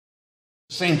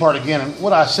Same part again, and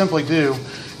what I simply do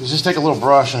is just take a little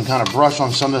brush and kind of brush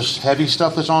on some of this heavy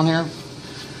stuff that's on here.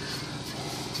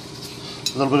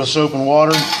 A little bit of soap and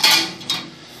water.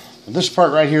 And this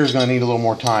part right here is going to need a little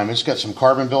more time. It's got some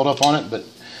carbon buildup on it, but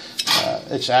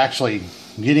it's actually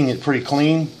getting it pretty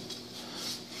clean.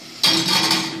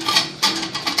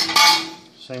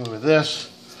 Same with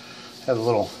this. Have a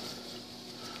little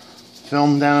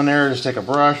film down there. Just take a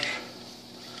brush,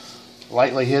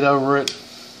 lightly hit over it.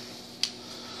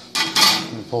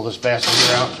 Let me pull this basket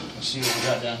here out and see what we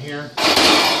got down here.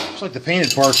 Looks like the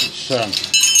painted parts,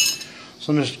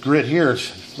 some of this grit here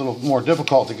is a little more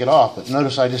difficult to get off, but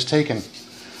notice I just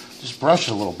brush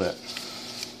it a little bit.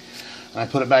 And I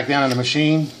put it back down in the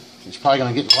machine. It's probably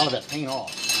going to get a lot of that paint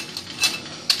off.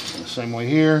 And the same way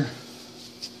here.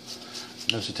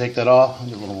 Notice to take that off,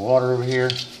 get a little water over here.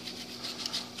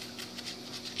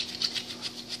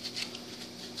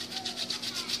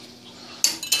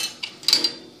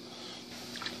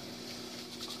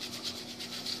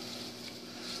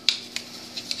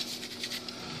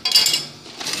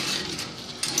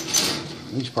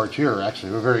 These parts here are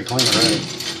actually very clean already.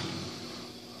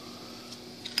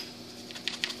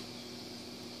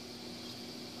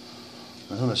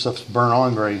 Some of this stuff's burnt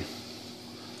on gray.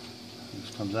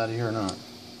 This comes out of here or not.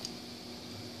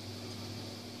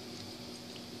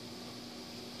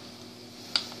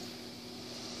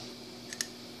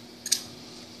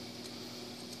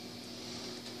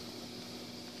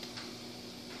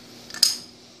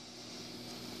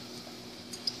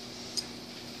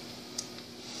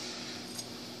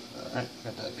 Alright,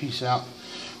 got that piece out.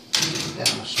 Put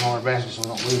that in a smaller basket so we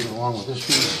don't lose it along with this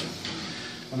piece.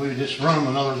 And we would just run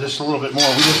them just a little bit more.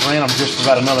 We just ran them just for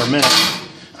about another minute.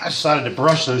 I decided to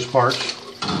brush those parts.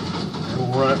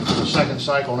 We'll run it for the second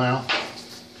cycle now.